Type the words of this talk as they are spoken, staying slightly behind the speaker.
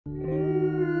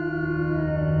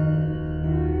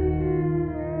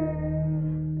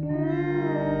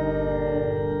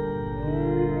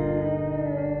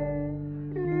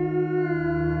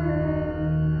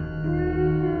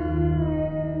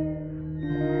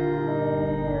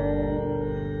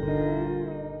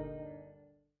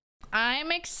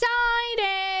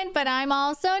excited, but I'm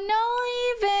also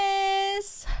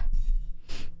nervous.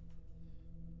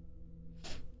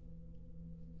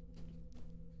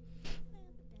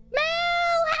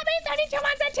 Mel, happy 32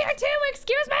 months at tier 2.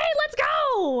 Excuse me. Let's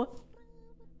go.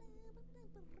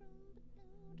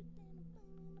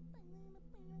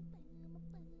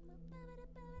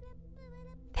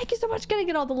 Thank you so much. Gonna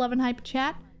get all the love and hype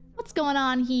chat. What's going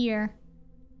on here?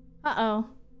 Uh-oh.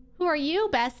 Who are you,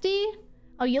 bestie?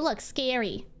 Oh, you look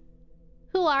scary.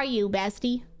 Who are you,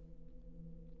 bestie?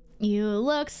 You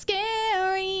look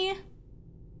scary.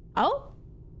 Oh?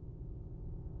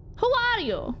 Who are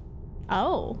you?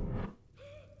 Oh.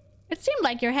 It seemed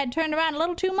like your head turned around a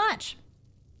little too much.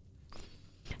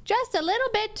 Just a little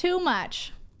bit too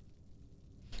much.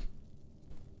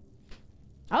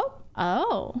 Oh.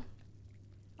 Oh.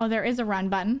 Oh, there is a run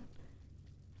button.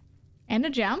 And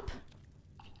a jump.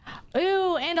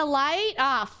 Ooh, and a light.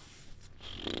 Ah.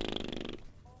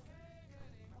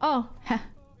 Oh.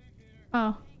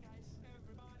 Oh.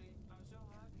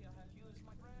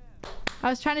 I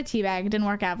was trying to teabag. It didn't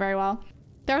work out very well.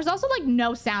 There's also like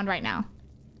no sound right now.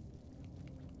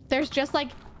 There's just like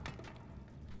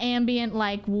ambient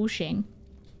like whooshing.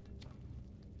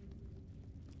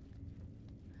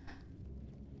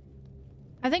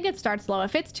 I think it starts low.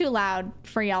 If it's too loud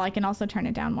for y'all, I can also turn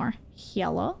it down more.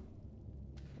 Hello?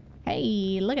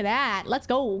 Hey, look at that. Let's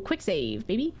go. Quick save,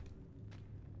 baby.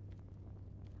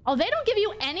 Oh, they don't give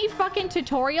you any fucking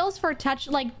tutorials for touch,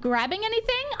 like grabbing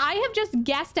anything? I have just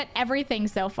guessed at everything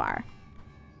so far.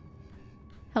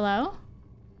 Hello?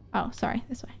 Oh, sorry.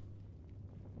 This way.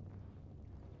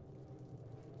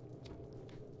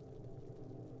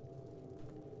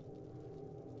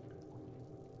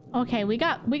 Okay, we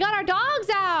got our dogs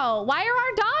out. Why are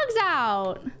our dogs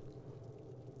out?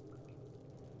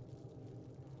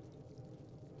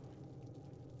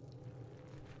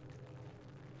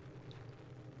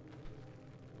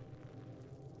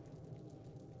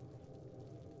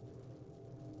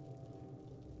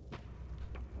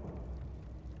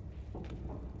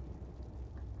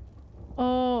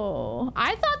 Oh,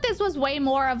 I thought this was way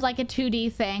more of like a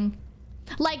 2D thing.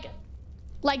 Like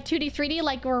 2D, 3D,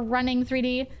 like we're running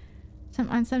 3D.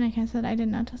 On something I said I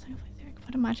didn't notice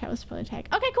what a match I was supposed to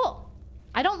take. Okay, cool.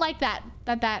 I don't like that.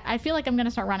 I feel like I'm gonna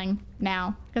start running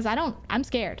now because I'm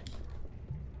scared.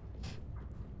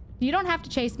 You don't have to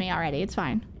chase me already. It's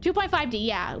fine. 2.5D,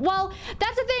 yeah. Well,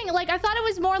 that's the thing. Like I thought it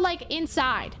was more like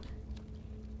inside,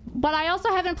 but I also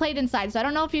haven't played inside, so I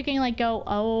don't know if you can like go.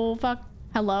 Oh fuck.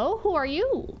 Hello? Who are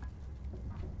you?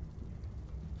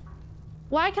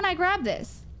 Why can I grab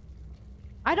this?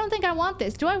 I don't think I want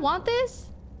this. Do I want this?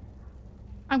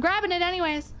 I'm grabbing it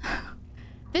anyways.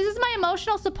 This is my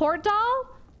emotional support doll.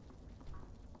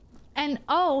 And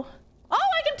oh,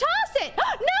 I can toss it. No,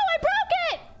 I broke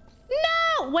it.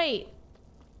 No, wait.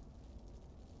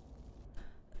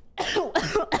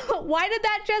 Why did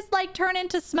that just like turn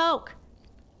into smoke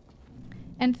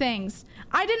and things?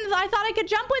 I thought I could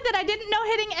jump with it. I didn't know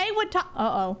hitting A would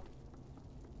uh-oh.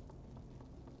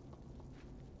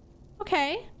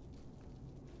 Okay.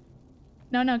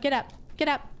 No, get up. Get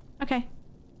up. Okay.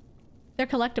 They're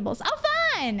collectibles. Oh,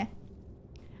 fun!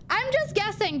 I'm just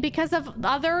guessing because of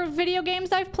other video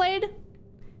games I've played,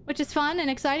 which is fun and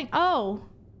exciting. Oh.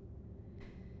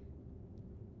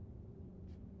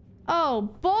 Oh,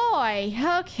 boy.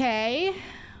 Okay.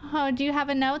 Oh, do you have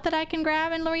a note that I can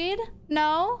grab and read?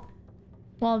 No?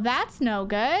 Well, that's no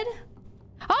good.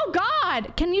 Oh,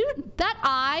 God! Can you... That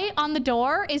eye on the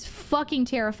door is fucking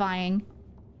terrifying.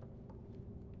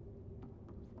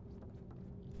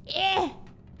 Eh.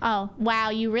 Oh,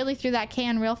 wow. You really threw that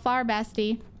can real far,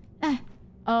 bestie.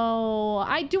 Oh,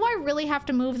 do I really have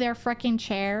to move their freaking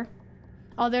chair?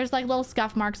 Oh, there's like little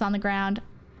scuff marks on the ground.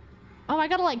 Oh, I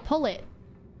gotta like pull it.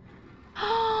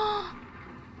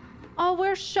 Oh,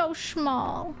 we're so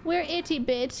small. We're itty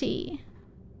bitty.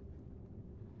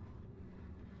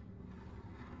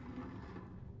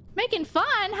 Making fun?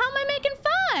 How am I making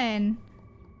fun?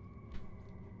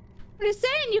 I'm just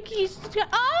saying you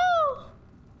oh!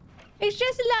 It's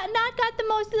just not got the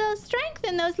most little strength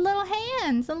in those little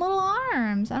hands and little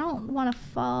arms. I don't want to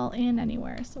fall in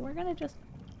anywhere, so we're gonna just...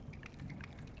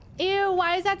 Ew,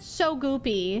 why is that so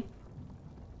goopy?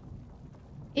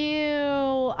 Ew.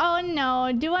 Oh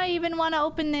no, do I even want to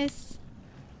open this?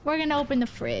 We're gonna open the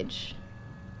fridge.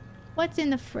 What's in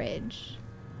the fridge?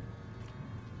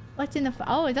 What's in the...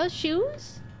 Oh, are those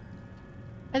shoes?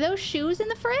 Are those shoes in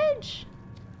the fridge?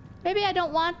 Maybe I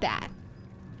don't want that.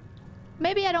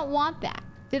 Maybe I don't want that.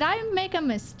 Did I make a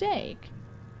mistake?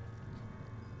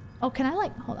 Oh, can I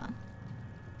like... Hold on.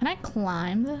 Can I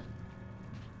climb the...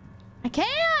 I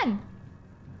can!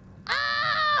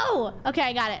 Ah! No! Okay,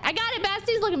 I got it. I got it,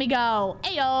 besties. Look at me go.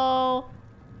 Ayo.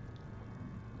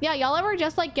 Yeah, y'all ever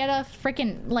just like get a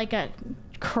freaking like a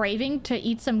craving to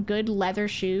eat some good leather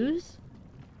shoes?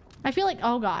 I feel like,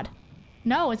 oh God.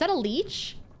 No, is that a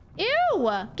leech?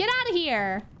 Ew! Get out of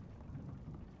here.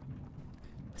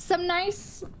 Some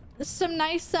nice,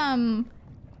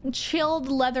 chilled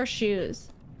leather shoes.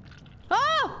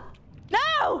 Oh!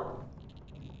 No!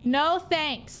 No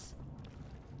thanks.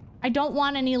 I don't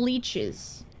want any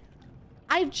leeches.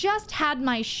 I've just had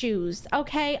my shoes,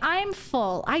 okay? I'm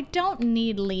full. I don't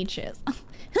need leeches.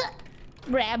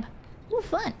 Grab. Ooh,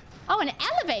 fun. Oh, an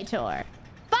elevator.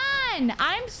 Fun!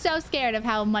 I'm so scared of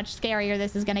how much scarier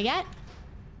this is gonna get.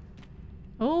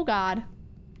 Oh, God.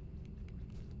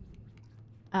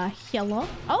 Hello?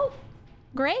 Oh,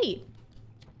 great.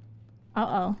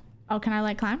 Uh-oh. Oh, can I,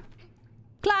 like, climb?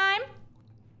 Climb!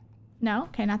 No?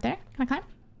 Okay, not there. Can I climb?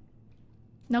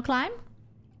 No climb?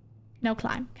 No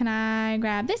climb. Can I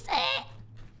grab this?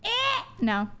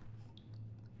 No.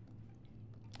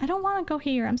 I don't want to go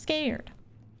here. I'm scared.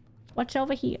 What's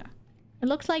over here? It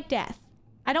looks like death.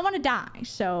 I don't want to die,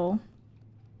 so...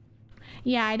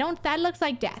 Yeah, I don't... That looks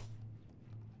like death.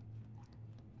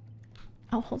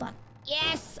 Oh, hold on.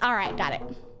 Yes! Alright, got it.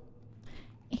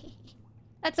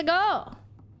 Let's go.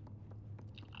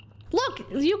 Look!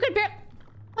 You could bear...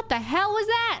 What the hell was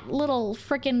that? Little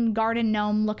freaking garden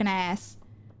gnome looking ass.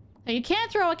 So you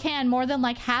can't throw a can more than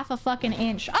like half a fucking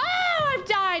inch. Oh! I've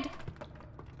died!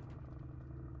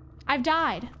 I've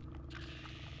died.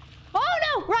 Oh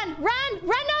no! Run! Run!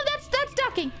 Run! No, that's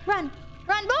ducking. Run!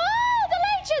 Run! Oh! The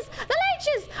leeches! The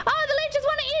leeches! Oh, the leeches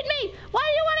want to eat me! Why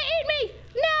do you want to eat me?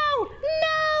 No!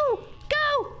 No! Go!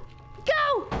 Go!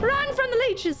 Run from the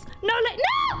leeches! No!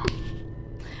 No!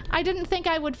 I didn't think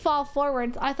I would fall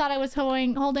forward. I thought I was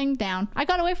holding down. I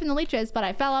got away from the leeches, but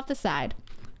I fell off the side.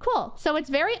 Cool. So it's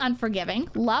very unforgiving.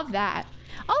 Love that.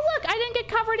 Oh, look! I didn't get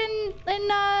covered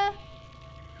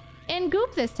in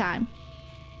goop this time.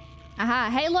 Aha.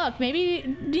 Hey, look.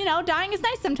 Maybe, you know, dying is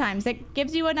nice sometimes. It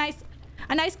gives you a nice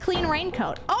clean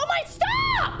raincoat. Oh my,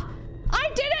 stop! I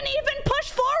didn't even push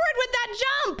forward with that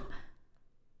jump!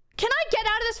 Can I get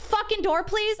out of this fucking door,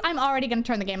 please? I'm already gonna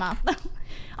turn the game off.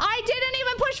 I didn't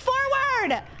even push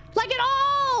forward! Like at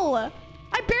all!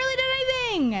 I barely did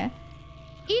anything!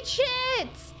 Eat shit!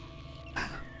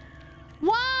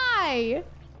 Why?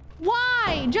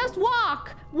 Why? Just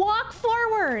walk! Walk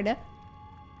forward!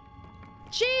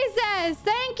 Jesus!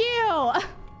 Thank you!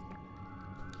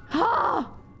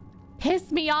 Ah!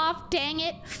 Pissed me off, dang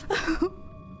it.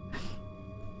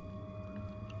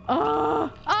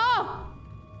 Oh!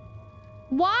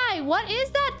 Why? What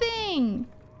is that thing?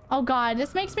 Oh God,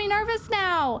 this makes me nervous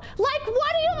now. Like,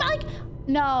 what do you like?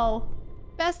 No.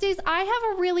 Besties, I have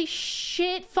a really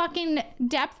shit fucking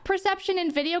depth perception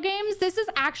in video games. This is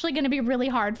actually gonna be really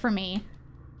hard for me.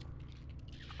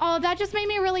 Oh, that just made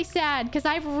me really sad because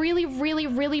I have really, really,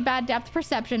 really bad depth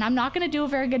perception. I'm not gonna do a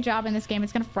very good job in this game.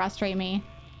 It's gonna frustrate me.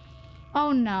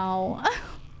 Oh no.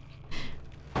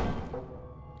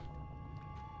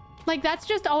 Like, that's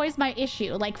just always my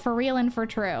issue. Like, for real and for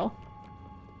true.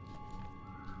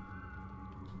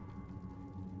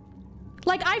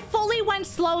 Like, I fully went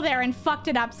slow there and fucked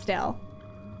it up still.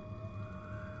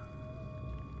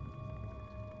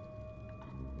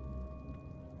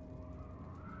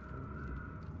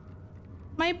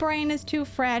 My brain is too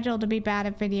fragile to be bad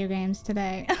at video games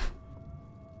today.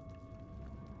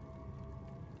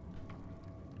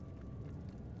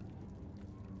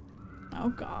 Oh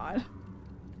God.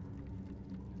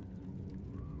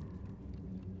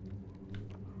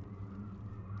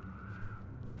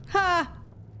 Ha!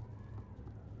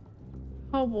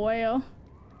 Oh boy. Oh.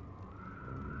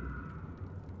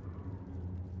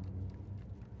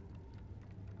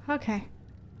 Okay.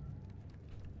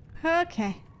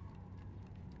 Okay.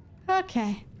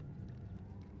 Okay.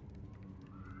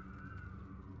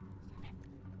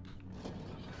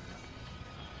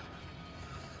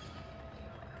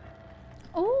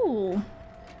 Ooh.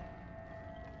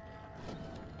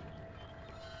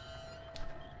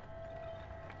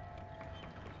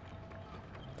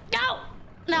 Go!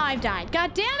 No, I've died.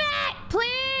 God damn it!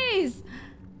 Please!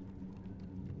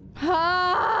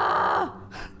 Ah!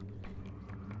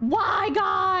 Why,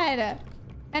 God?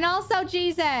 And also,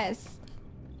 Jesus.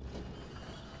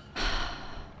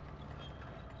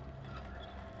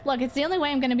 Look, it's the only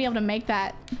way I'm gonna be able to make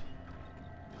that.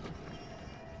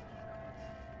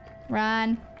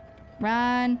 Run.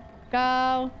 Run.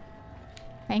 Go.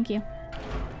 Thank you.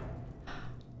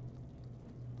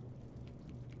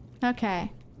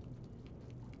 Okay.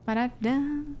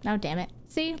 No, damn it.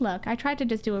 See, look, I tried to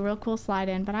just do a real cool slide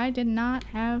in, but I did not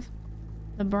have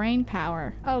The brain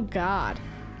power. Oh, God.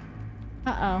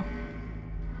 Uh-oh.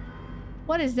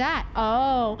 What is that?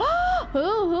 Oh.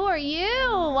 Who are you?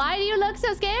 Why do you look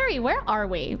so scary? Where are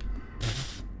we?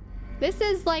 This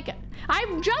is like...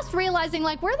 I'm just realizing,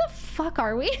 like, where the fuck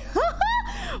are we?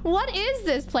 What is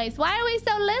this place? Why are we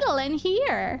so little in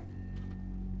here?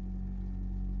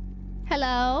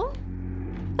 Hello?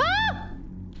 Ah!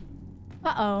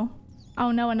 Uh-oh.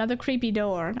 Oh, no, another creepy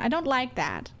door. I don't like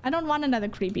that. I don't want another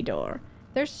creepy door.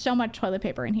 There's so much toilet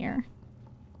paper in here.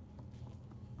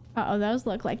 Uh-oh, those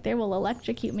look like they will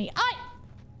electrocute me. Ay!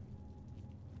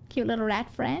 Cute little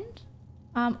rat friend.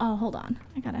 Oh, hold on.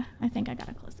 I think I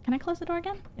gotta close. Can I close the door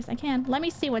again? Yes, I can. Let me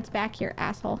see what's back here,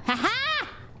 asshole. Ha-ha!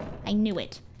 I knew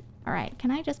it. All right, can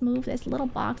I just move this little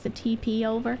box of TP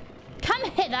over? Come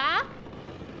hither!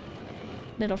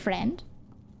 Little friend.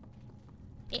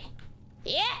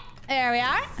 Yeah, there we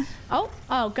are.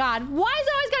 Oh, God. Why is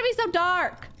it always gotta be so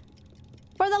dark?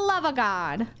 For the love of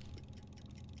God.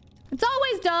 It's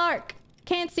always dark.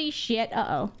 Can't see shit.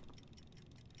 Uh-oh.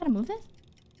 Gotta move this?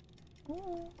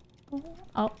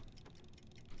 Oh.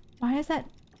 Why is that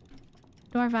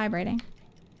door vibrating?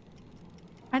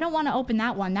 I don't want to open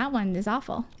that one. That one is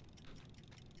awful.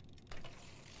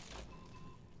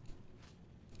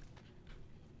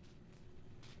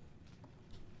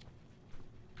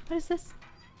 What is this?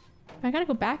 I gotta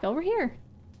go back over here.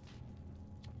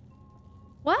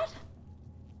 What?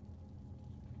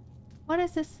 What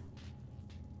is this?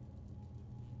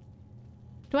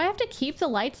 Do I have to keep the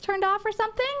lights turned off or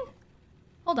something?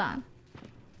 Hold on.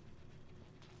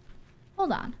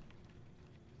 Hold on.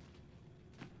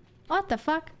 What the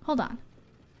fuck? Hold on.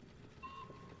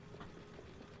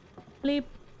 Bleep.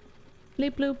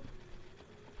 Bleep bloop.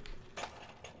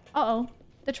 Uh-oh.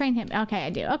 The train hit me. Okay, I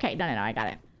do. Okay, no, I got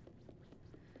it.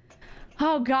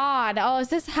 Oh, God. Oh, is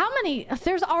this... How many...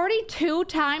 There's already 2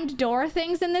 timed door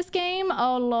things in this game?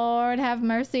 Oh, Lord, have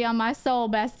mercy on my soul,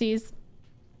 besties.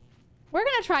 We're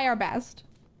gonna try our best.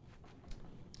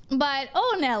 But,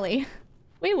 oh, Nelly.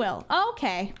 We will.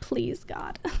 Okay. Please,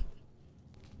 God.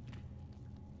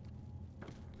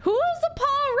 Who's the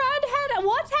Paul Redhead?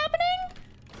 What's happening?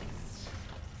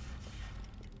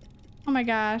 Oh, my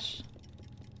gosh.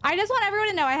 I just want everyone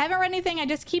to know. I haven't read anything. I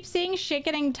just keep seeing shit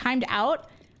getting timed out.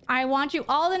 I want you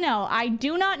all to know. I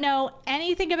do not know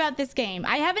anything about this game.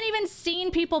 I haven't even seen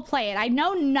people play it. I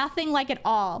know nothing like it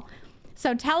all.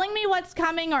 So telling me what's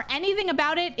coming or anything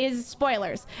about it is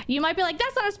spoilers. You might be like,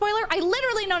 that's not a spoiler. I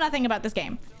literally know nothing about this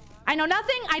game. I know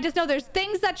nothing. I just know there's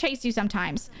things that chase you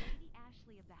sometimes.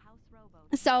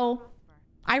 So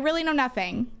I really know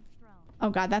nothing. Oh,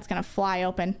 God, that's going to fly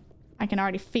open. I can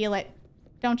already feel it.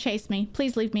 Don't chase me.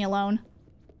 Please leave me alone.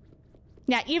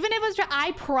 Yeah, even if it was...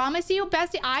 I promise you,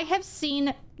 bestie, I have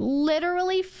seen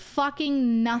literally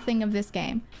fucking nothing of this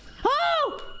game.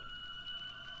 Oh!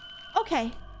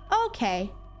 Okay.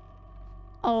 Okay.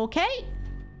 Okay.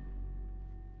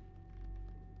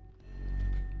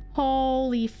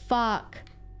 Holy fuck.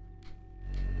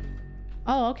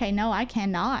 Oh, okay. No, I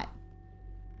cannot.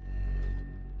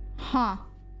 Huh.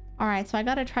 Alright, so I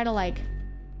gotta try to, like,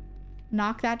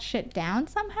 knock that shit down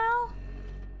somehow?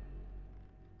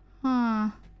 Huh.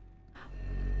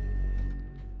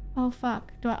 Oh,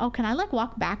 fuck. Oh, can I, like,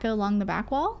 walk back along the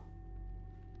back wall?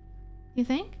 You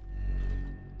think?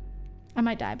 I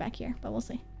might die back here, but we'll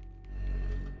see.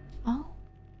 Oh.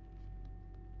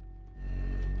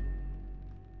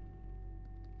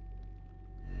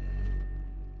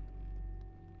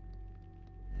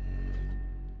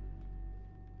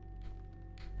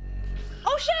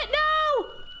 Oh, shit, no!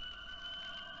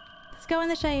 Let's go in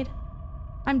the shade.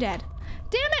 I'm dead.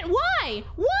 Damn it, why?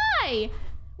 Why?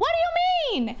 What do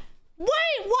you mean?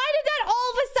 Wait, why did that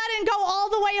all of a sudden go all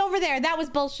the way over there? That was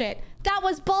bullshit. That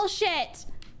was bullshit.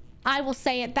 I will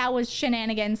say it. That was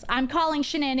shenanigans. I'm calling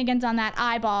shenanigans on that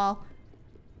eyeball.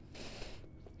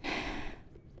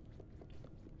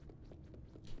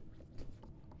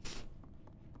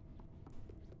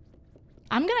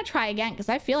 I'm gonna try again because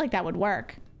I feel like that would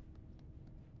work.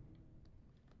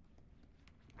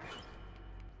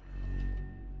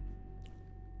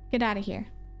 Get out of here.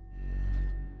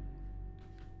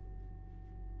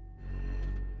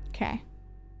 Okay.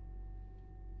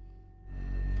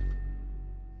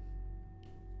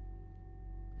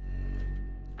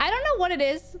 I don't know what it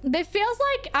is. It feels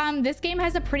like this game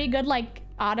has a pretty good like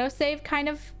autosave kind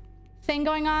of thing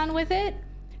going on with it.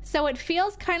 So it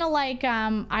feels kind of like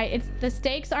the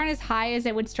stakes aren't as high as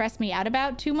it would stress me out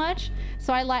about too much.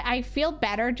 So I feel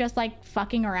better just like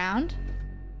fucking around.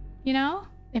 You know?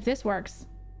 If this works.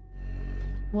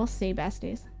 We'll see,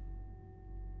 besties.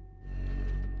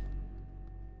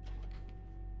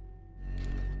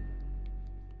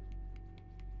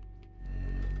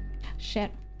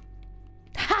 shit.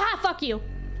 Haha, fuck you.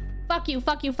 Fuck you,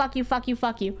 fuck you, fuck you, fuck you,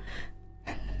 fuck you.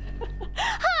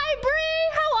 Hi,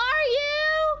 Bree! How are you?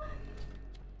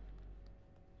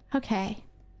 Okay.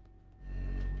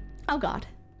 Oh, God.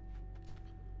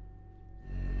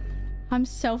 I'm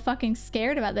so fucking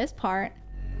scared about this part.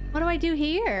 What do I do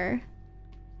here?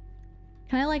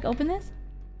 Can I, like, open this?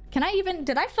 Can I even...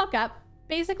 Did I fuck up,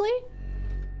 basically?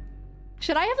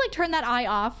 Should I have, like, turned that eye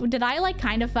off? Did I, like,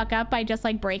 kind of fuck up by just,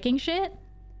 like, breaking shit?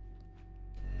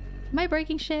 Am I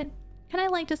breaking shit? Can I,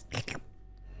 like, just...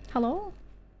 Hello?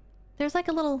 There's, like,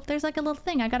 a little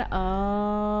thing. I gotta...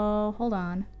 Oh, hold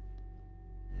on.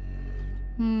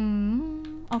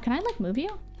 Oh, can I, like, move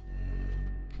you?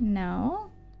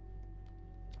 No.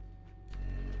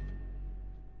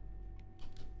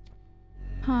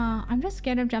 Huh, I'm just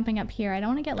scared of jumping up here. I don't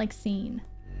want to get, like, seen.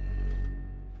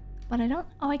 But I don't...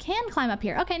 Oh, I can climb up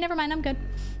here. Okay, never mind. I'm good.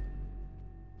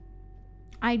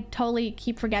 I totally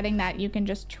keep forgetting that you can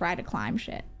just try to climb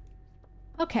shit.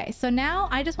 Okay, so now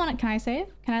I just want to... Can I save?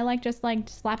 Can I, like, just, like,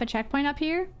 slap a checkpoint up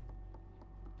here?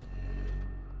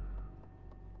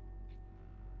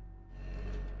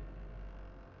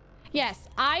 Yes,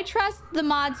 I trust the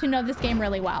mods who know this game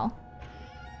really well.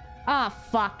 Ah,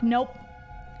 fuck. Nope.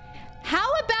 How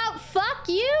about fuck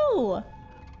you?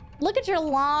 Look at your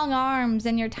long arms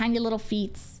and your tiny little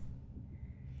feet.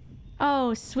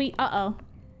 Oh, sweet. Uh-oh.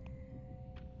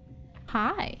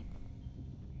 Hi.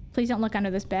 Please don't look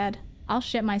under this bed. I'll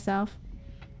shit myself.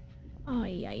 Oh,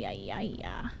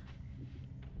 yeah.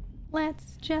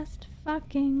 Let's just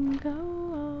fucking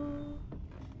go.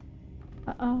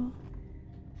 Uh-oh.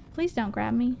 Please don't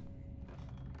grab me.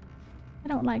 I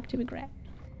don't like to be grabbed.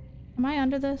 Am I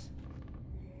under this?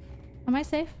 Am I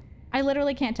safe? I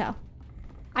literally can't tell.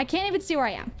 I can't even see where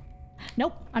I am.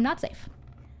 Nope, I'm not safe.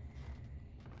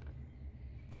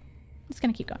 I'm just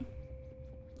gonna keep going.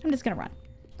 I'm just gonna run.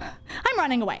 I'm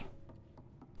running away.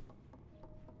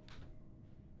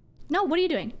 No, what are you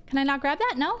doing? Can I not grab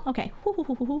that? No? Okay. Let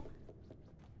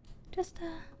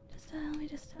me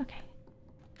just, okay.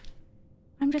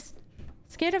 I'm just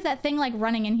scared of that thing, like,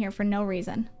 running in here for no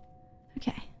reason.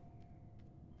 Okay.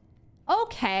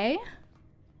 Okay.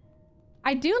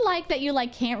 I do like that you,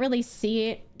 like, can't really see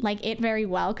it, like, it very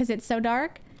well because it's so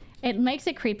dark. It makes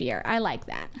it creepier. I like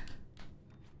that.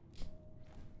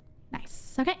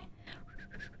 Nice. Okay.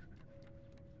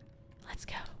 Let's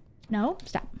go. No,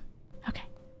 stop. Okay.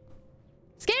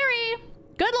 Scary!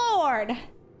 Good lord!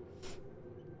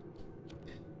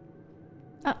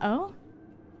 Uh-oh.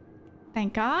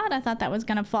 Thank God. I thought that was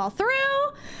gonna fall through.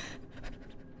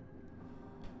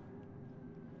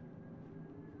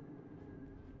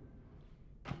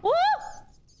 Woo!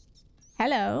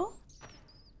 Hello.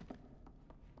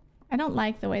 I don't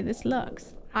like the way this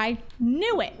looks. I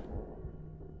knew it.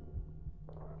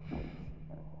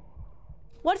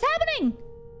 What's happening?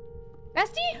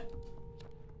 Bestie?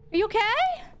 Are you okay?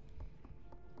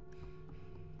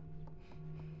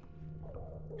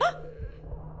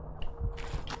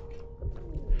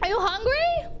 Are you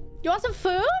hungry? You want some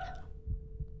food?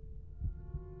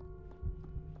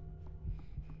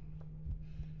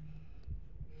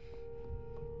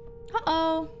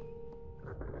 Uh-oh.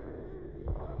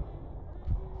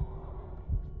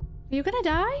 Are you gonna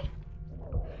die?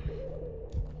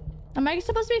 Am I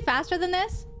supposed to be faster than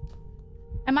this?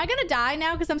 Am I gonna die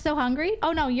now because I'm so hungry?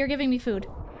 Oh no, you're giving me food.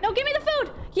 No, give me the food!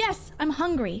 Yes, I'm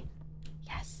hungry.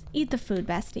 Yes, eat the food,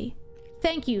 bestie.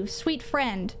 Thank you, sweet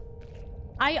friend.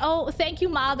 Thank you,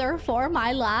 mother, for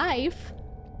my life.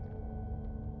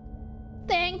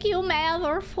 Thank you,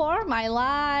 mother, for my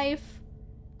life.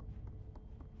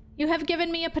 You have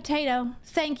given me a potato.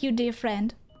 Thank you, dear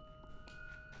friend.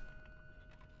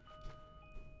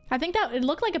 I think that it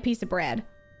looked like a piece of bread.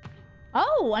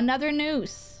 Oh, another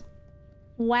noose.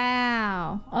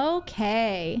 Wow.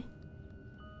 Okay.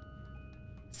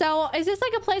 So, is this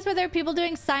like a place where there are people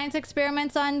doing science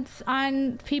experiments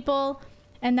on people?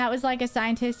 And that was like a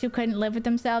scientist who couldn't live with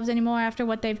themselves anymore after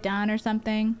what they've done or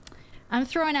something? I'm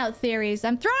throwing out theories.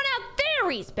 I'm throwing out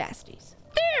theories, besties.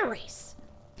 Theories.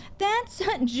 That's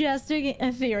just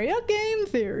a theory. A game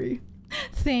theory.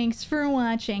 Thanks for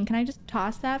watching. Can I just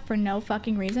toss that for no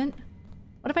fucking reason?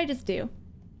 What if I just do?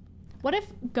 What if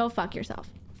go fuck yourself?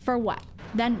 For what?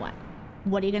 Then what?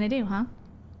 What are you gonna do, huh?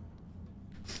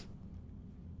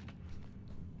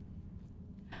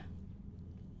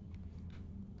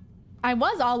 I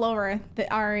was all over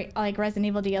our like Resident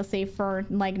Evil DLC for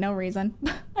like no reason.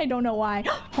 I don't know why.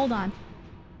 Hold on.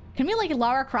 Can we like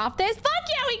Lara Croft this? Fuck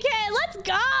yeah, we can! Let's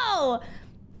go!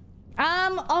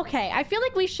 Okay. I feel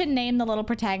like we should name the little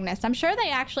protagonist. I'm sure they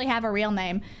actually have a real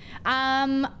name.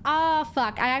 Oh,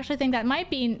 fuck. I actually think that might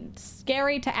be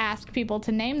scary to ask people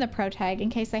to name the protag in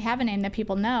case they have a name that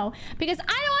people know. Because I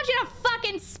don't want you to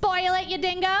fucking spoil it, you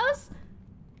dingoes.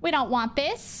 We don't want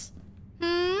this.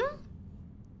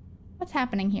 What's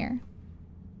happening here?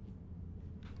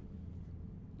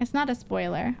 It's not a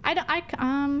spoiler. I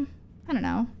don't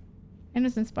know. It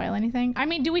doesn't spoil anything. I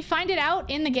mean, do we find it out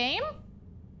in the game?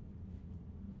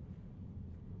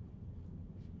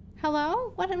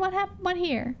 Hello? What happened? What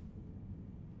here?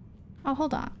 Oh,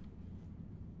 hold on.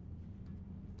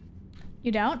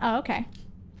 You don't? Oh, okay.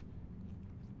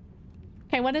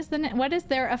 Okay, what is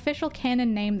their official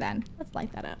canon name then? Let's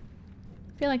light that up.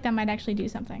 I feel like that might actually do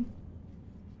something.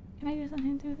 Can I do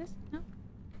something to this? No?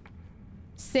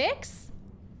 6?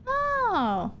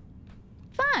 Oh.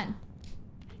 Fun.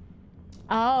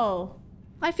 Oh.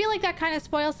 I feel like that kind of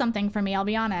spoils something for me, I'll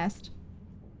be honest.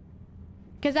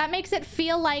 Because that makes it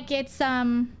feel like it's,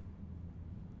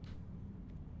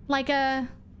 like a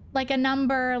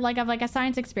number, like a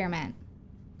science experiment.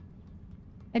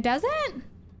 It doesn't?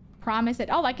 Promise it.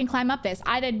 Oh, I can climb up this.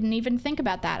 I didn't even think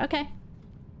about that. Okay.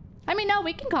 I mean, no,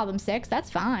 we can call them 6.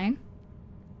 That's fine.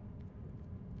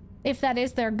 If that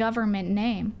is their government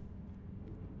name.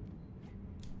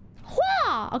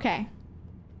 Whoa! Okay.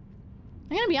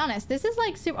 I'm gonna be honest. This is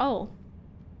like super... Oh.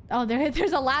 Oh,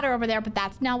 there's a ladder over there, but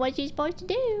that's not what she's supposed to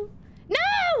do.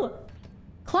 No!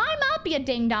 Climb up, you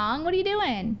ding-dong. What are you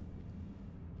doing?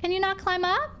 Can you not climb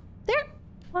up? There...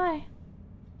 Why?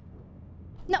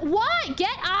 No, what?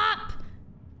 Get up!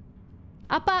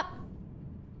 Up, up.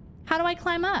 How do I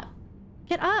climb up?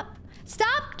 Get up.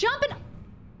 Stop jumping.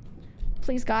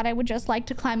 Please, God, I would just like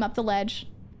to climb up the ledge.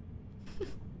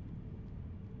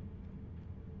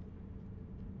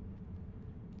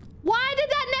 Why did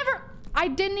that never... I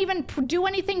didn't even do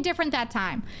anything different that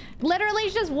time. Literally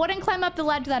just wouldn't climb up the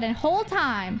ledge that whole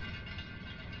time.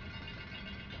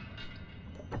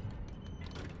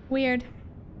 Weird.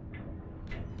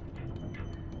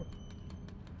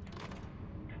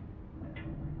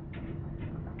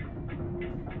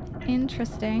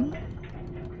 Interesting.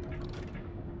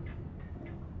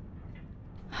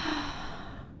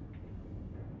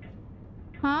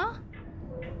 Huh?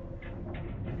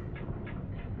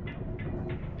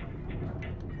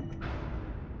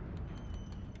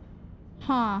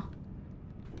 Huh.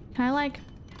 Can I like...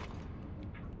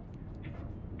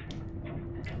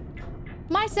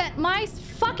 My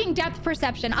fucking depth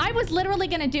perception. I was literally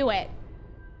gonna do it.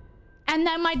 And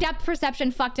then my depth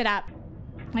perception fucked it up.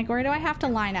 Like, where do I have to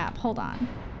line up? Hold on.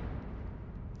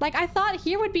 Like, I thought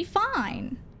here would be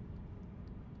fine.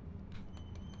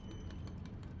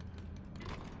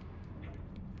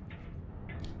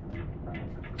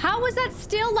 How was that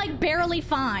still, like, barely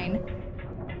fine?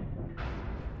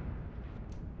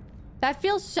 That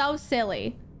feels so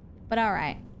silly. But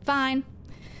alright. Fine.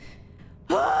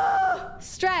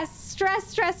 Stress, stress,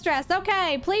 stress, stress.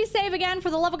 Okay, please save again for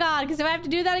the love of God, because if I have to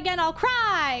do that again, I'll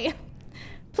cry.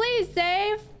 Please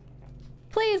save.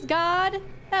 Please, God.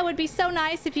 That would be so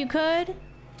nice if you could.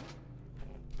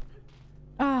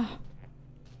 Oh,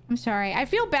 I'm sorry. I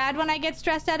feel bad when I get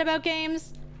stressed out about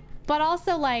games, but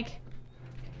also like,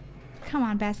 come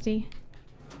on, bestie.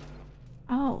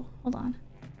 Oh, hold on.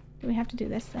 Do we have to do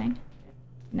this thing?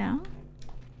 No?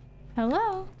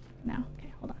 Hello? No.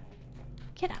 Okay, hold on.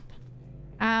 Get up.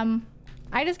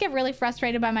 I just get really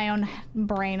frustrated by my own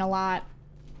brain a lot.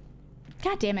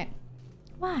 God damn it.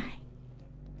 Why?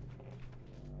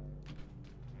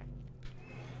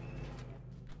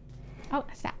 Oh,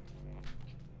 stop.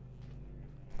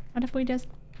 What if we just...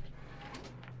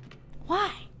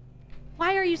 Why?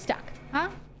 Why are you stuck? Huh?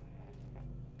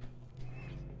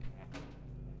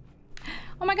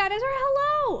 Oh my God, Ezra,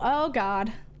 hello! Oh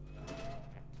God.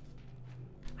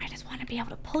 I just want to be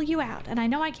able to pull you out, and I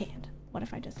know I can't. What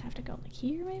if I just have to go like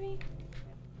here, maybe?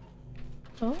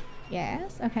 Oh,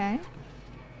 yes, okay.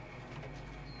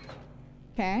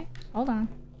 Okay, hold on.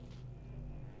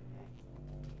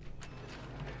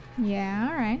 Yeah,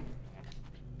 all right.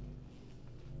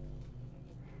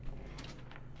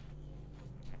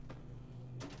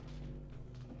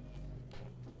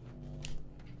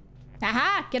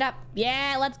 Aha! Get up.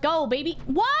 Yeah, let's go, baby.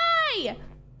 Why?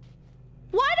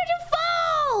 Why did you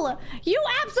fall? You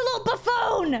absolute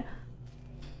buffoon!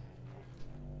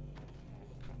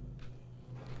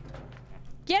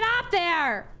 Get up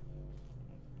there!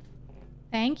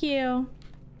 Thank you.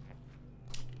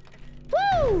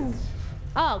 Woo!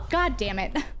 Oh, God damn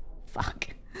it. Fuck.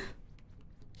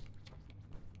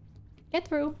 Get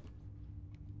through.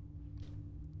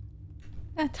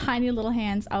 Tiny little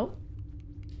hands. Oh.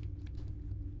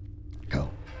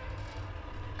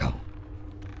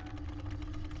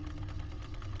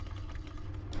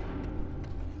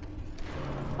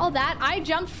 that. I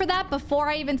jumped for that before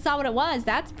I even saw what it was.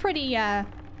 That's pretty,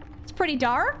 it's pretty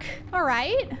dark. All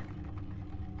right.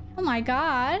 Oh my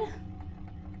God.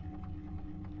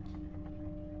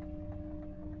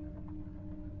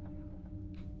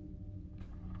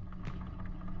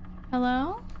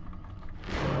 Hello?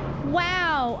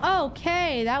 Wow.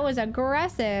 Okay, that was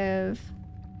aggressive.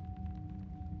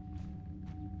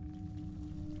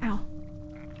 Ow.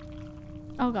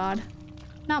 Oh God.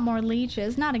 Not more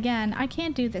leeches. Not again. I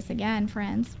can't do this again,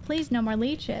 friends. Please, no more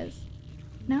leeches.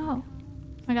 No.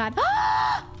 Oh my God.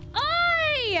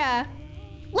 Hi!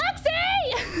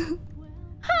 Lexi!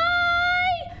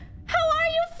 Hi! How are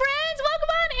you, friends? Welcome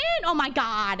on in! Oh my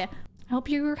God. I hope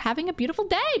you're having a beautiful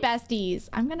day, besties.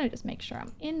 I'm gonna just make sure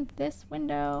I'm in this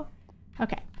window.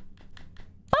 Okay.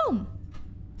 Boom!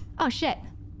 Oh, shit.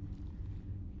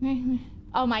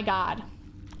 Oh my God.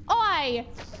 Oi!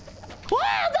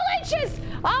 Wow, the leeches!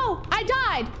 Oh, I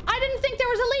died. I didn't think there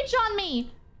was a leech on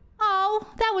me. Oh,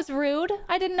 that was rude.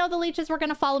 I didn't know the leeches were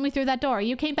gonna follow me through that door.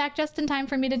 You came back just in time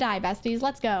for me to die, besties.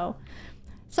 Let's go.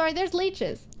 Sorry, there's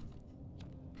leeches.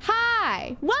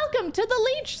 Hi, welcome to the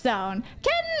leech zone.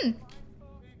 Kitten!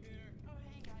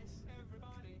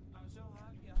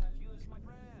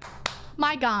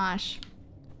 My gosh.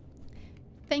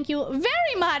 Thank you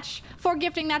very much for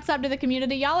gifting that sub to the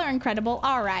community. Y'all are incredible.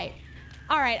 All right.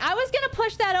 All right. I was going to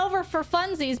push that over for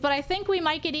funsies, but I think we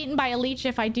might get eaten by a leech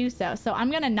if I do so. So I'm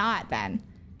going to not then.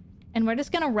 And we're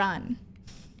just going to run.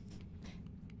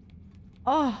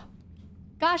 Oh.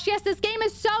 Gosh, yes, this game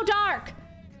is so dark.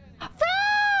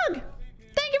 Frog!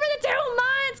 Thank you for the 2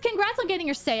 months. Congrats on getting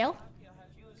your sale.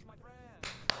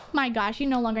 My gosh, you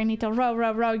no longer need to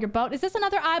row your boat. Is this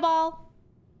another eyeball?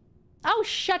 Oh,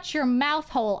 shut your mouth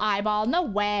hole, eyeball. No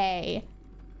way.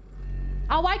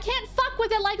 Oh, I can't fuck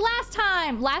with it like last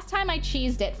time. Last time I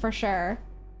cheesed it for sure.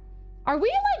 Are we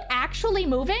like actually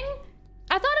moving?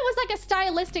 I thought it was like a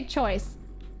stylistic choice.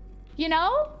 You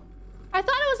know? I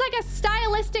thought it was like a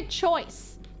stylistic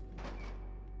choice.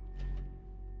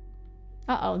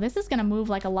 Uh-oh, this is gonna move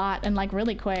like a lot and like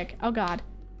really quick. Oh God.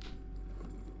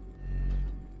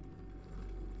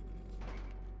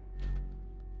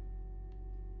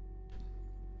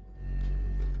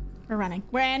 We're running.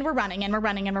 We're running and we're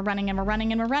running and we're running and we're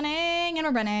running and we're running and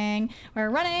we're running. We're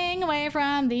running away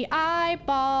from the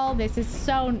eyeball. This is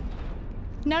so...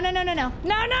 No, no, no, no, no.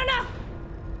 No, no, no!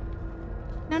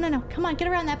 No, no, no. Come on, get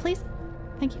around that, please.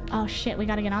 Thank you. Oh, shit. We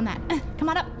gotta get on that. Come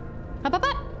on up. Up, up,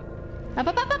 up. Up,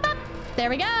 up, up, up, up. There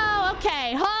we go.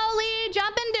 Okay. Holy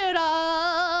jumping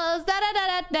doodles. Da, da, da,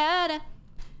 da, da, da.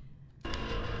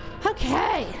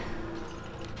 Okay.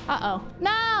 Uh-oh.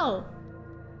 No!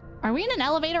 Are we in an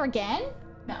elevator again?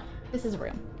 No, this is a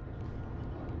room.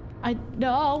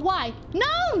 No, why?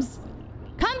 Gnomes!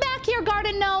 Come back here,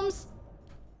 garden gnomes.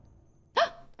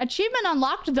 Achievement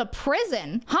unlocked, the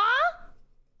prison. Huh?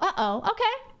 Uh-oh,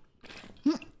 okay.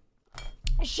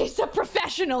 She's a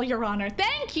professional, Your Honor.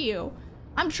 Thank you.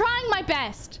 I'm trying my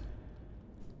best.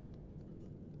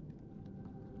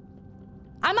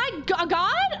 Am I a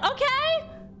god? Okay.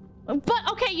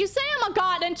 But, okay, you say I'm a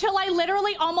god until I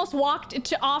literally almost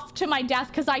walked off to my death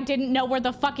because I didn't know where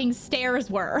the fucking stairs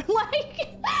were.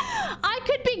 Like, I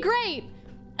could be great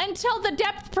until the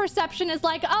depth perception is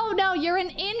like, oh no, you're an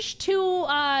inch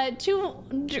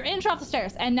inch off the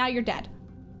stairs and now you're dead.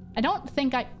 I don't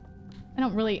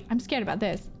really, I'm scared about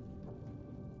this.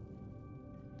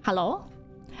 Hello?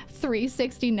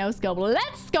 360 no scope.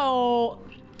 Let's go.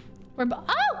 Oh!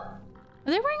 Are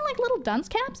they wearing like little dunce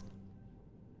caps?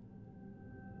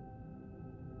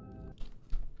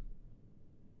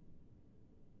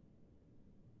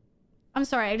 I'm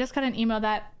sorry, I just got an email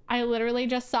that I literally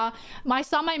just saw. I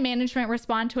saw my management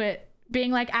respond to it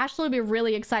being like, Ashley would be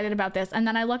really excited about this. And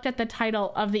then I looked at the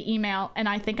title of the email and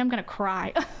I think I'm gonna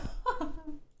cry.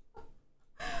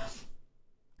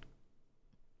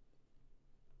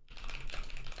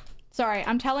 Sorry,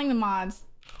 I'm telling the mods.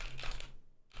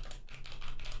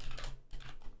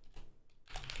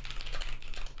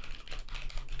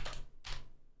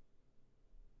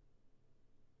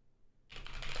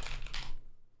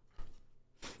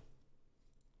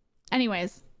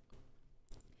 Anyways.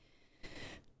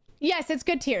 Yes, it's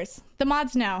good tears. The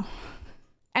mods know.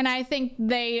 And I think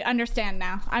they understand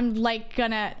now. I'm like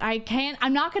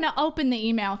I'm not gonna open the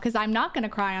email because I'm not gonna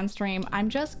cry on stream. I'm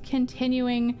just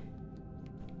continuing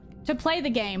to play the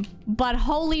game. But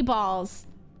holy balls.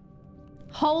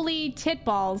 Holy tit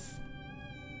balls.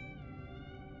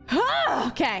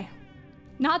 Okay.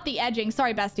 Not the edging.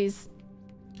 Sorry, besties.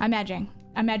 I'm edging.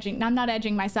 I'm not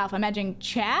edging myself. I'm edging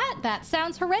chat. That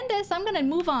sounds horrendous. I'm gonna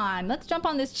move on. Let's jump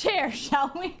on this chair,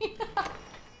 shall we?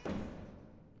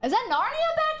 Is that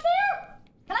Narnia back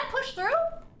Can I push through?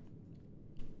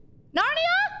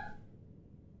 Narnia?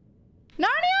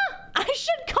 Narnia? I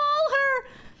should call her.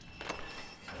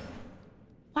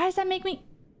 Why does that make me...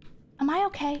 Am I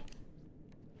okay?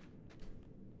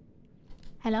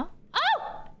 Hello?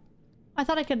 Oh! I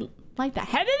thought I could like that.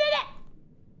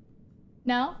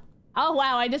 No? Oh,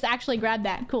 wow. I just actually grabbed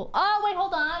that. Cool. Oh, wait,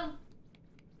 hold on.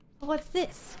 What's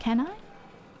this? Can I?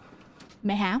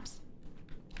 Mayhaps.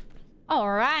 All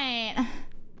right.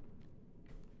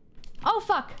 Oh,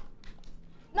 fuck.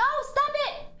 No, stop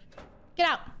it. Get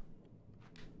out.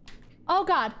 Oh,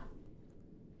 God.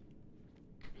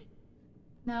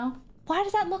 No. Why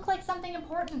does that look like something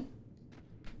important?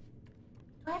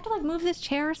 Do I have to, like, move this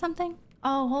chair or something?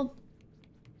 Oh, hold.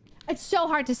 It's so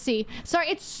hard to see. Sorry,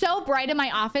 it's so bright in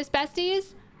my office,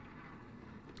 besties.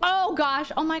 Oh,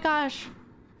 gosh. Oh, my gosh.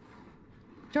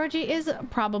 Georgie is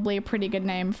probably a pretty good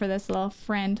name for this little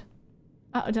friend.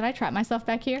 Uh-oh, did I trap myself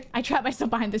back here? I trapped myself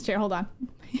behind this chair. Hold on.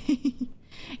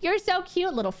 You're so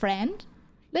cute, little friend.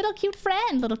 Little cute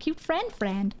friend. Little cute friend.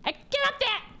 Get up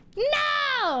there!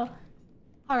 No!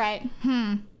 All right.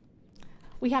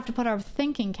 We have to put our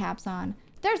thinking caps on.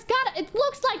 There's gotta... It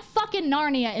looks like fucking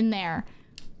Narnia in there.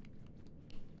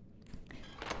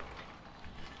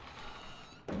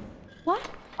 What?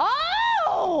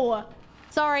 Oh!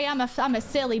 Sorry, I'm a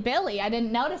silly Billy. I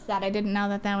didn't notice that. I didn't know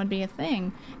that that would be a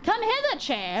thing. Come hither,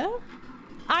 chair.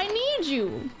 I need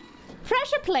you.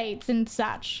 Pressure plates and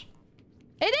such.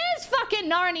 It is fucking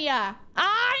Narnia.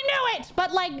 I knew it,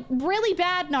 but like really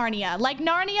bad Narnia. Like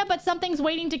Narnia, but something's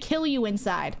waiting to kill you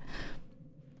inside.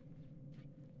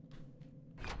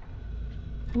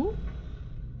 Ooh.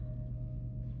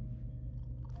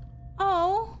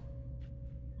 Oh.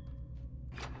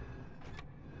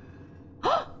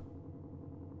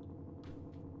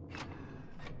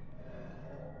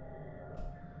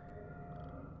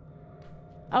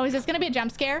 Oh, is this gonna be a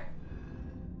jump scare?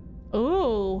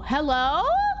 Ooh, hello?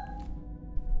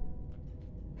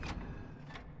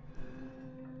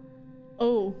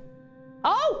 Oh.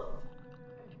 Oh!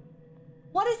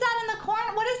 What is that in the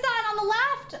corner? What is that on the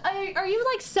left? Are you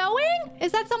like sewing?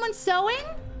 Is that someone sewing?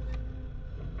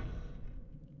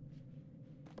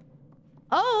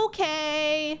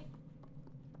 Okay.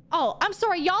 Oh, I'm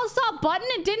sorry. Y'all saw a button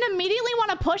and didn't immediately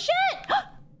want to push it?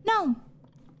 No.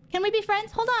 Can we be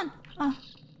friends? Hold on. Oh.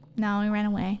 No, he ran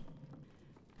away.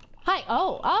 Hi.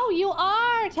 Oh, you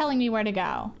are telling me where to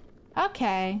go.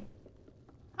 Okay.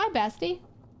 Hi, bestie.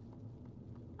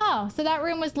 Oh, so that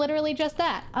room was literally just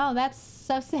that. Oh, that's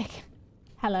so sick.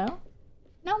 Hello?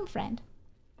 Gnome friend.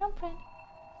 Gnome friend.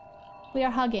 We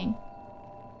are hugging.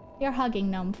 We are hugging,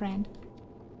 gnome friend.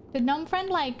 Did gnome friend,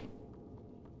 like...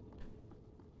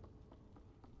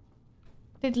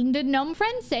 Did gnome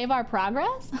friend save our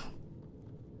progress?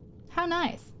 How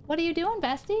nice. What are you doing,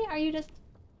 bestie? Are you just...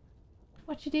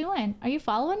 What you doing? Are you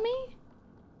following me?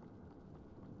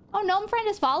 Oh, gnome friend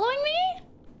is following me?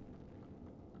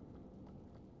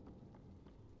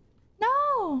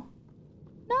 No.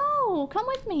 No, come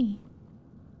with me.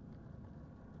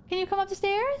 Can you come up the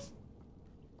stairs?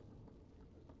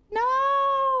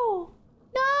 No.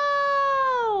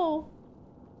 No.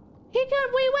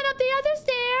 We went up the other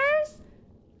stairs.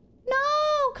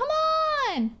 No, come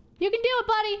on. You can do it,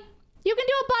 buddy. You can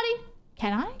do it, buddy.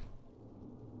 Can I?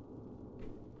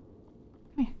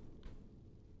 Come here.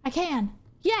 I can.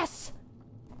 Yes.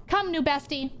 Come, new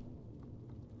bestie.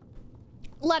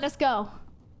 Let us go.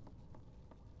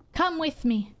 Come with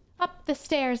me. Up the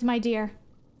stairs, my dear.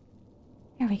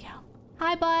 Here we go.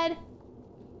 Hi, bud.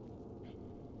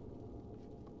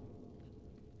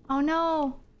 Oh,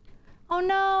 no. Oh,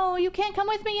 no. You can't come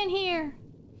with me in here.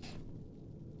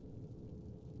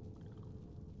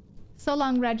 So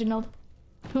long, Reginald,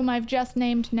 whom I've just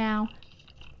named now.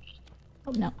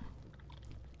 Oh, no.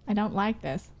 I don't like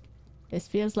this. This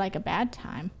feels like a bad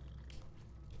time.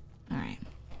 All right.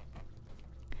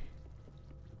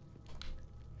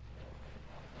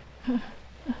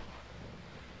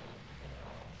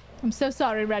 I'm so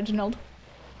sorry, Reginald.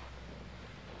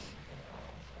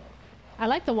 I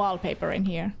like the wallpaper in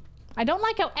here. I don't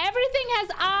like how everything has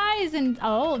eyes and...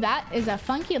 Oh, that is a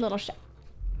funky little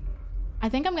I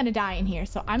think I'm gonna die in here,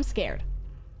 so I'm scared.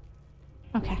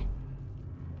 Okay.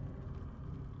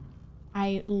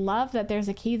 I love that there's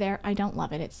a key there. I don't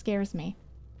love it. It scares me.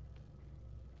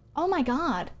 Oh my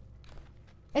god.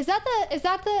 Is that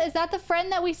the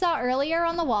friend that we saw earlier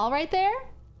on the wall right there?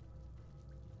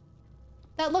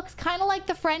 That looks kind of like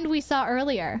the friend we saw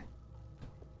earlier.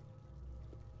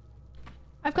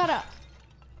 I've got a...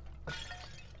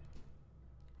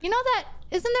 You know that...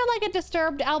 Isn't there like a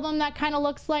Disturbed album that kind of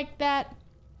looks like that?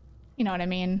 You know what I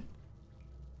mean?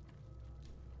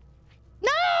 No!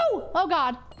 Woo! Oh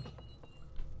God.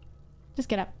 Just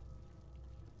get up.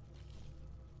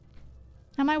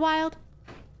 Am I wild?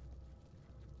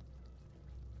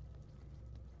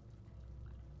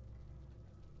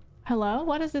 Hello?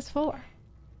 What is this for?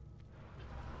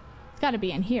 It's got to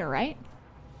be in here, right?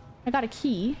 I got a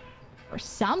key or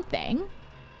something.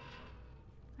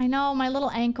 I know, my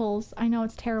little ankles. I know,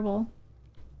 it's terrible.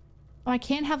 Oh, I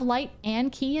can't have light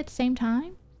and key at the same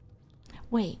time?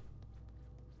 Wait.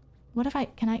 What if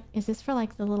can I, is this for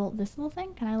like this little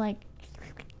thing? Can I like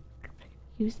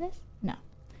use this? No.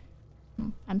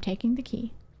 I'm taking the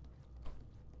key.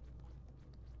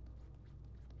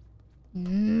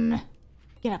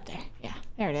 Get up there. Yeah,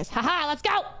 there it is. Haha, let's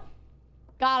go!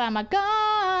 God, I'm a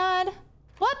god!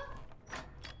 Whoop!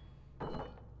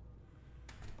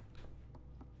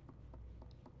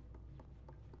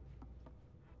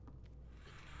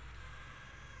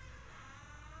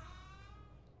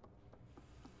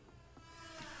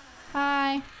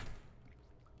 Hi.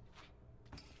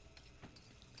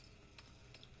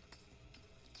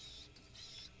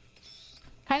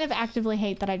 Kind of actively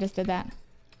hate that I just did that.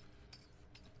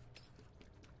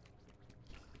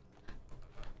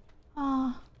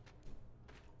 Oh.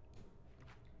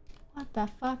 What the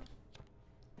fuck?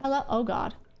 Hello? Oh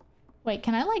God. Wait,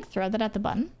 can I like throw that at the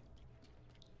button?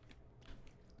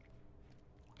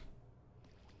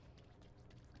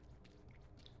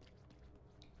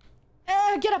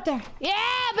 Get up there. Yeah,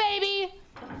 baby.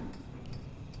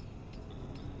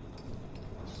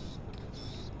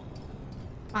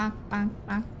 Bonk, bonk,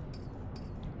 bonk.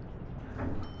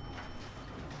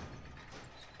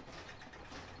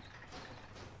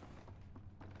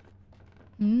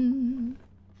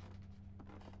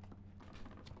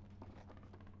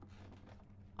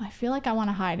 I feel like I want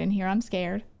to hide in here. I'm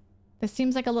scared. This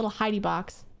seems like a little hidey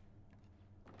box.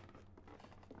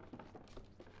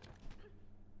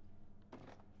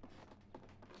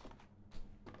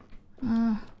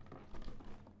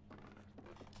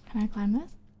 Can I climb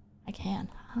this? I can.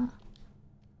 Huh?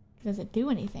 Does it do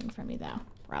anything for me though?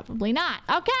 Probably not.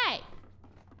 Okay.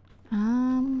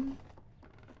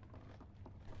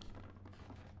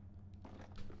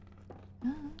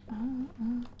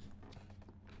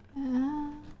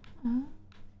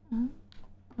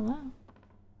 Hello.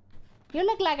 You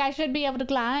look like I should be able to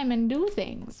climb and do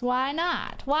things. Why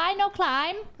not? Why no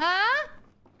climb? Huh?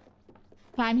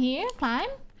 Climb here? Climb?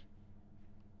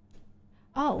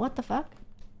 Oh, what the fuck?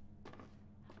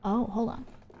 Oh, hold on.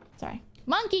 Sorry.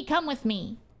 Monkey, come with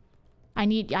me. I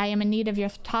am in need of your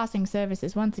tossing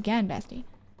services once again, bestie.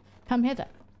 Come hither.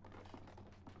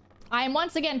 I am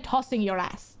once again tossing your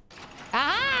ass.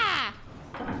 Aha!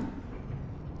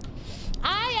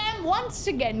 I am once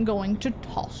again going to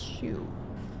toss you.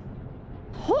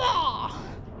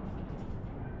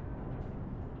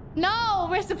 No,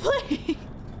 Rissa, please.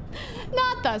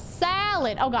 Not the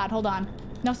salad. Oh God, hold on.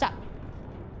 No, stop.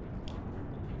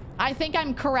 I think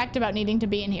I'm correct about needing to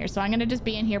be in here, so I'm gonna just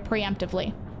be in here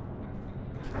preemptively.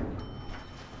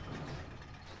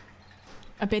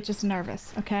 A bitch is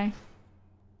nervous, okay?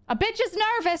 A bitch is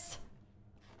nervous!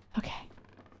 Okay.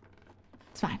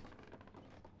 It's fine.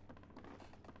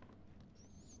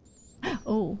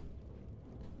 Oh.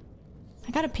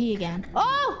 I gotta pee again.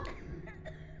 Oh!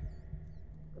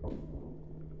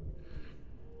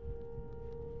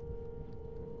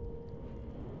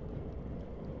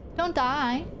 Don't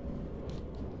die.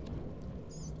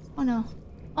 Oh no.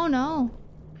 Oh no.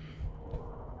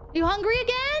 Are you hungry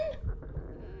again?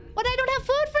 But I don't have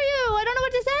food for you. I don't know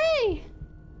what to say.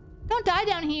 Don't die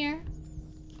down here.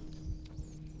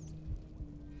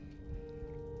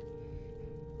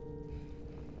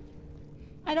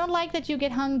 I don't like that you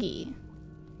get hungry.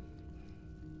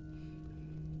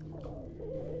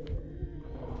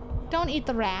 Don't eat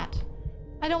the rat.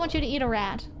 I don't want you to eat a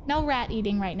rat. No rat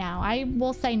eating right now. I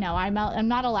will say no. I'm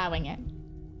not allowing it.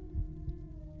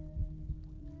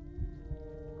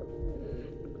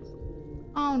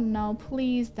 Oh no,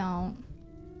 please don't.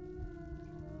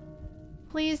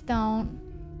 Please don't.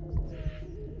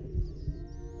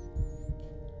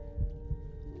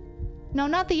 No,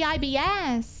 not the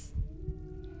IBS.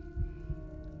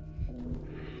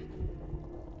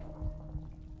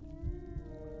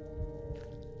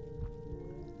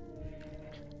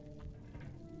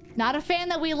 Not a fan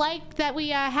that we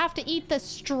have to eat the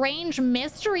strange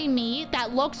mystery meat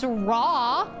that looks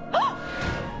raw.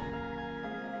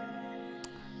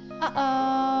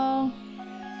 Uh-oh.